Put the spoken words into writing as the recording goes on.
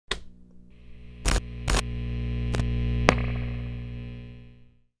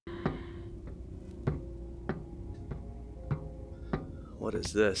What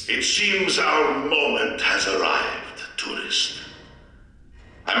is this? It seems our moment has arrived, tourist.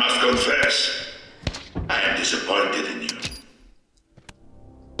 I must confess, I am disappointed in you.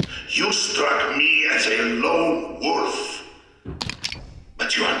 You struck me as a lone wolf,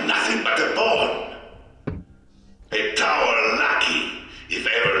 but you are nothing but a pawn. A tower lackey, if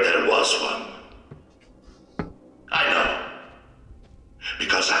ever there was one. I know,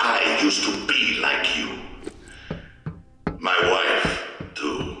 because I used to be like you. My wife,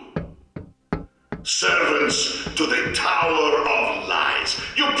 too. Servants to the Tower of Lies.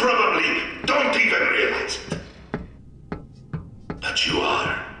 You probably don't even realize it. But you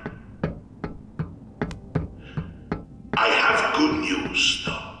are. I have good news,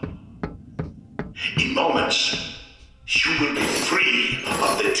 though. In moments, you will be free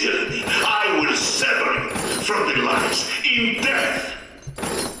of the tyranny. I will sever you from the lies in death.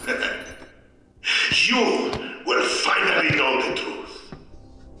 You will finally know the truth.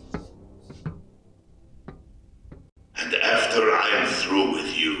 And after I am through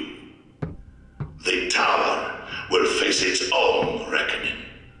with you, the tower will face its own reckoning.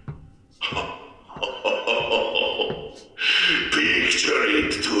 Picture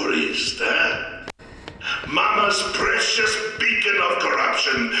it, tourist, eh? Mama's precious beacon of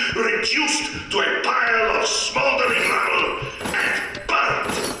corruption reduced to a pile of smoldering rubble and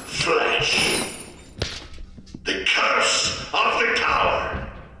burnt flesh. The curse of the tower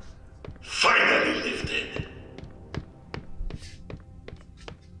finally lifted.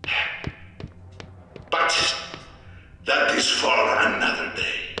 But that is for another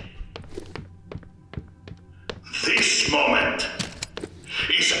day. This moment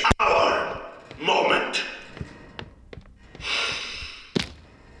is our moment.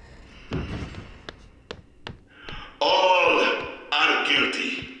 All are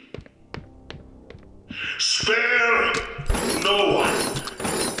guilty. Spare no one.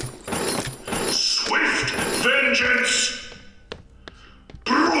 Swift vengeance.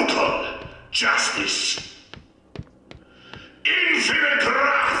 Brutal justice. Infinite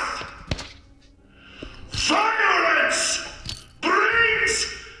wrath. Violence brings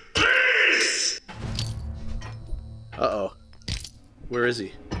peace. Uh-oh. Where is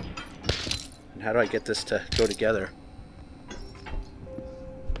he? And how do I get this to go together?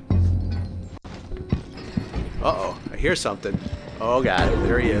 Uh-oh. I hear something. Oh, God.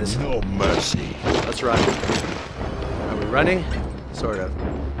 There he is. No mercy. Let's run. Are we running? Sort of.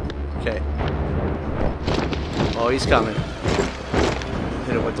 Okay. Oh, he's coming.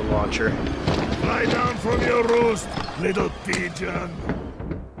 Hit him with the launcher. Lie down from your roost, little pigeon.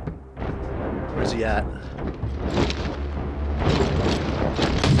 Where's he at?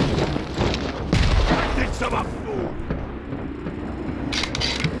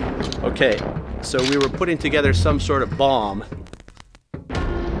 Okay, so we were putting together some sort of bomb.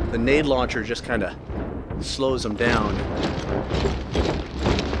 The nade launcher just kind of slows them down.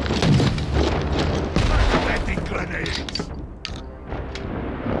 Grenades.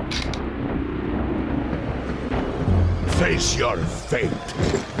 Face your fate.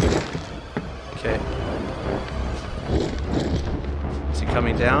 Okay. Is he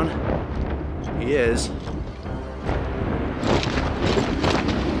coming down? He is.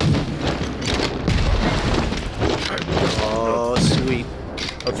 Oh, sweet.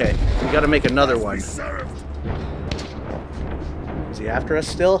 Okay, we gotta make another one. Is he after us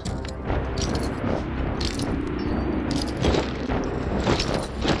still?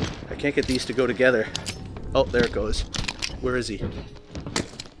 I can't get these to go together. Oh, there it goes. Where is he?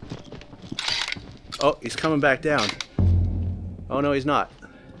 Oh, he's coming back down. Oh, no, he's not.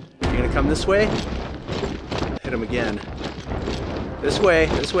 You gonna come this way? Hit him again. This way,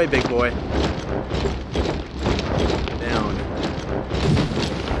 big boy. Down.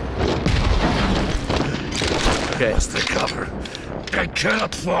 Okay. I must recover. I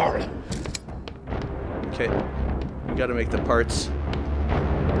cannot fall. Okay. We gotta make the parts.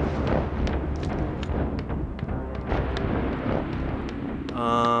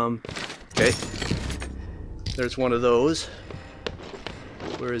 Okay. There's one of those.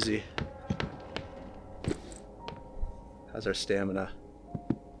 Where is he? How's our stamina?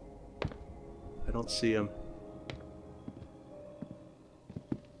 I don't see him.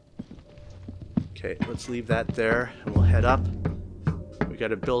 Okay, let's leave that there and we'll head up. We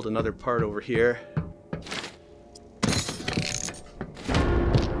gotta build another part over here.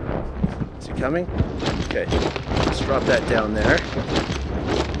 Is he coming? Okay, let's drop that down there.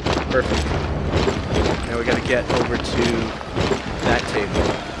 Perfect. Now we gotta get over to that table.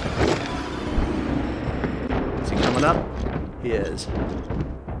 Is he coming up? He is.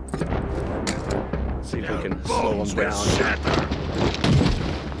 Let's see if we can slow him down.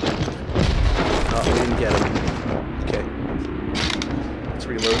 get him. Okay. Let's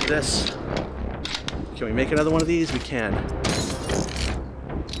reload this. Can we make another one of these? We can.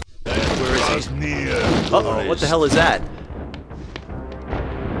 Where is he? Uh-oh, what the hell is that?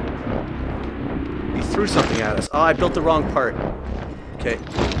 He threw something at us. Oh, I built the wrong part. Okay.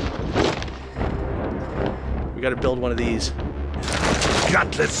 We gotta build one of these.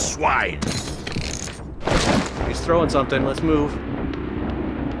 Gutless swine! He's throwing something. Let's move.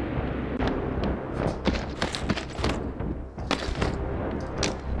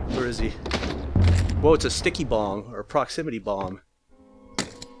 Where is he? Whoa, it's a sticky bomb, or a proximity bomb.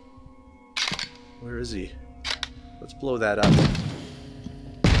 Where is he? Let's blow that up.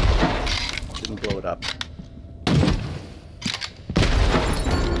 Didn't blow it up.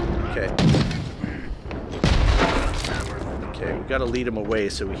 Okay. Okay, we've got to lead him away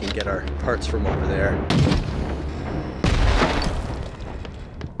so we can get our parts from over there.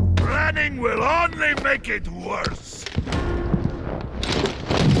 Running will only make it worse.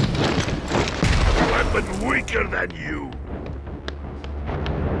 Weapon weaker than you.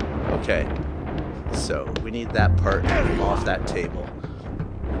 Okay. So, we need that part off that table.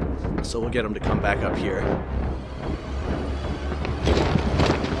 So we'll get him to come back up here.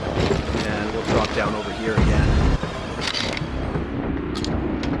 And we'll drop down over here again.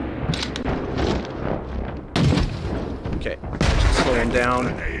 Okay, that should slow him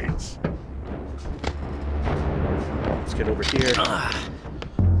down. Let's get over here.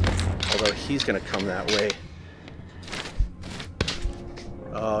 Although he's gonna come that way.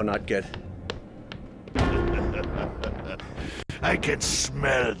 Oh, not good. I can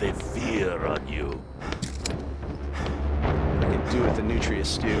smell the fear on you. I can do with the Nutria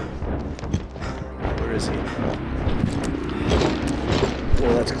stew. Where is he?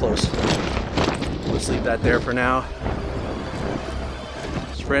 Oh, that's close. Let's leave that there for now.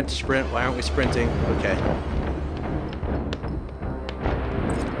 Sprint, sprint. Why aren't we sprinting? Okay.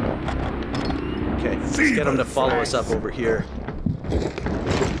 Okay, let's get him to follow us up over here.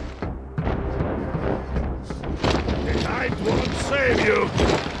 I won't save you.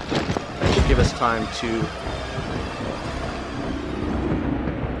 That should give us time to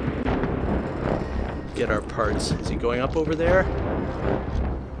get our parts. Is he going up over there?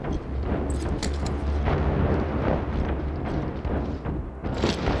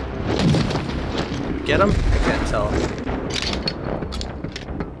 Did we get him? I can't tell.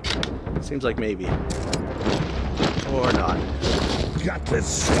 Seems like maybe. Or not. Gutless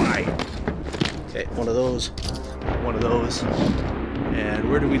swine. Okay, one of those. One of those. And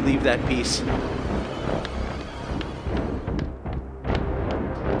where do we leave that piece?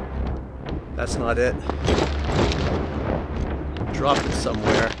 That's not it. Dropped it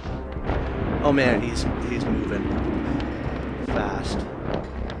somewhere. Oh man, he's moving fast.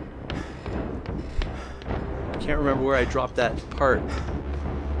 Can't remember where I dropped that part.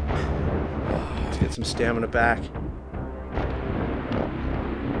 Let's get some stamina back.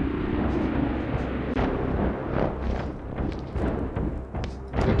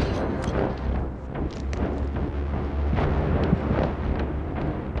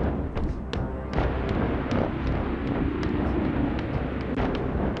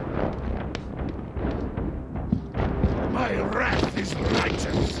 My wrath is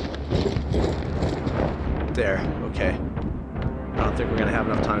righteous. There, okay. I don't think we're gonna have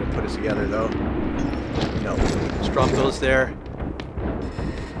enough time to put it together though. No. Let's drop those there.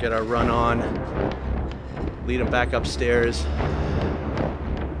 Get our run on. Lead them back upstairs.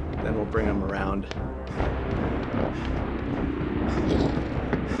 Then we'll bring them around.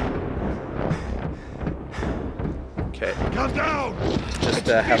 Okay. Come down. Just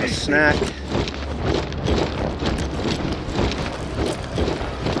have a snack.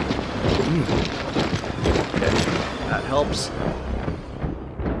 Okay, that helps.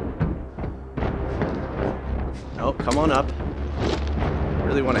 Oh, come on up.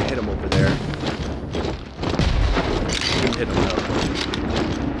 Really want to hit him over there. Didn't hit him though.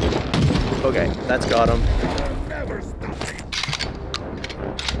 Okay, that's got him.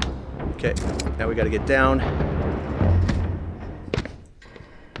 Okay, now we got to get down.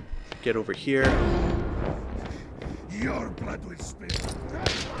 Get over here. Your blood will spill.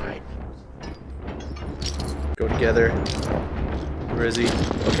 Go together. Where is he?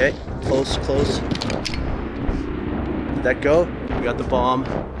 Okay, close, close. Did that go? We got the bomb.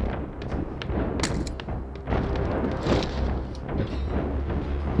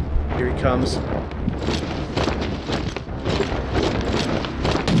 Here he comes.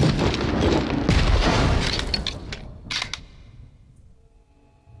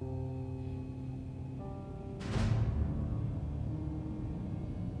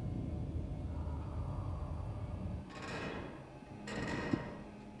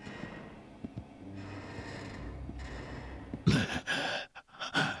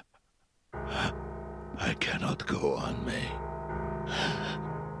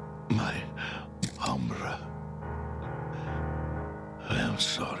 I'm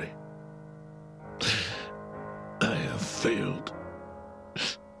sorry. I have failed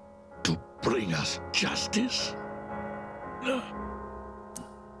to bring us justice.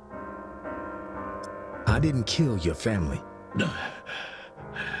 I didn't kill your family.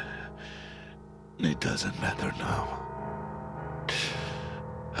 It doesn't matter now.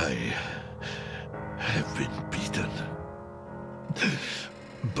 I have been beaten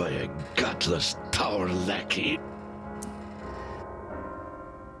by a gutless tower lackey.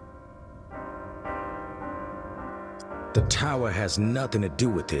 The tower has nothing to do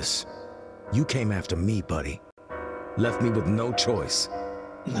with this. You came after me, buddy. Left me with no choice.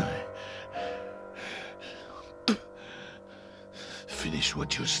 Finish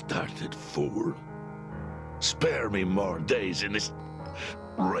what you started, fool. Spare me more days in this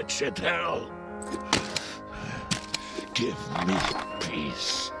wretched hell. Give me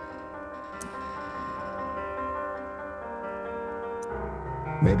peace.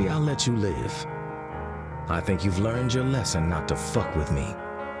 Maybe I'll let you live. I think you've learned your lesson not to fuck with me.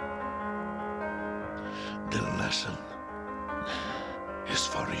 The lesson is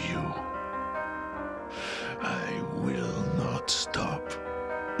for you. I will not stop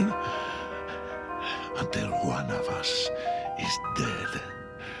until one of us is dead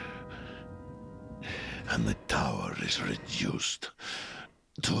and the tower is reduced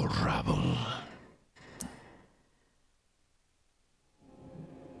to rubble.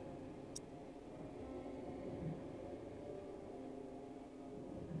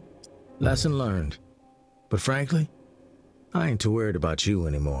 Lesson learned. But frankly, I ain't too worried about you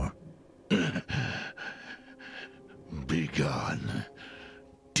anymore. Be gone,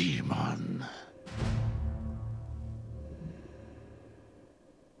 demon.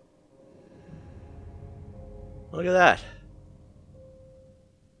 Look at that.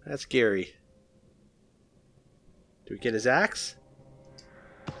 That's Gary. Do we get his axe?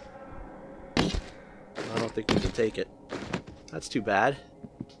 I don't think we can take it. That's too bad.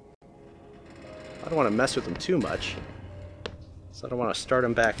 I don't want to mess with him too much, so I don't want to start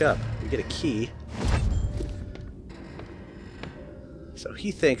him back up. We get a key. So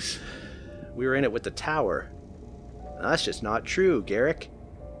he thinks we were in it with the tower. Now, that's just not true, Gerik.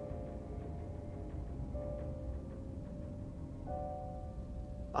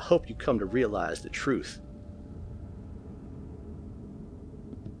 I hope you come to realize the truth.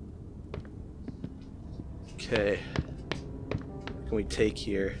 Okay. What can we take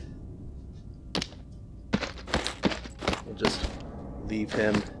here? We'll just leave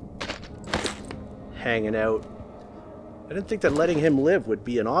him hanging out. I didn't think that letting him live would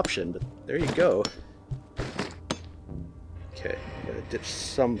be an option, but there you go. Okay, gotta ditch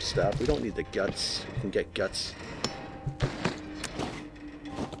some stuff. We don't need the guts. We can get guts.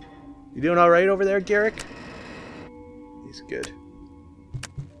 You doing alright over there, Gerik? He's good.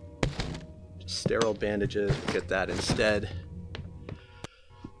 Just sterile bandages. We'll get that instead.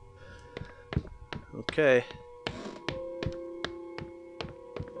 Okay.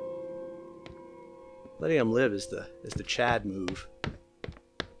 Letting him live is the Chad move.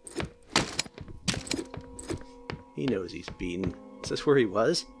 He knows he's beaten. Is this where he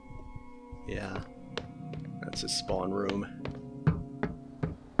was? Yeah. That's his spawn room.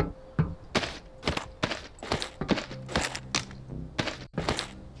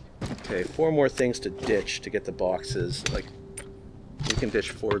 Okay, 4 more things to ditch to get the boxes. Like, we can ditch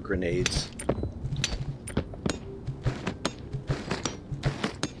 4 grenades.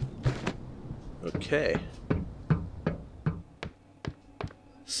 Okay.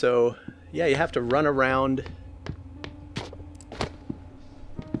 So, yeah, you have to run around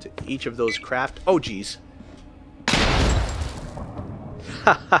to each of those craft... Oh, geez.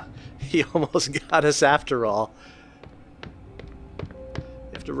 Haha, he almost got us after all.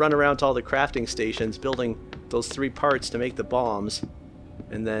 You have to run around to all the crafting stations, building those 3 parts to make the bombs,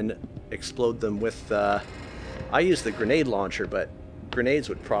 and then explode them with... I use the grenade launcher, but grenades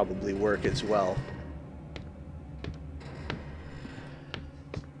would probably work as well.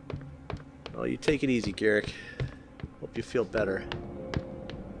 Well, you take it easy, Gerik. Hope you feel better.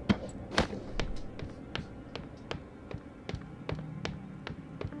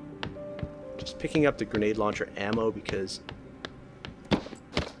 Just picking up the grenade launcher ammo because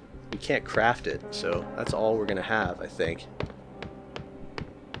we can't craft it, so that's all we're gonna have, I think.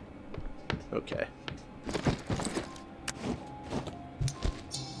 Okay.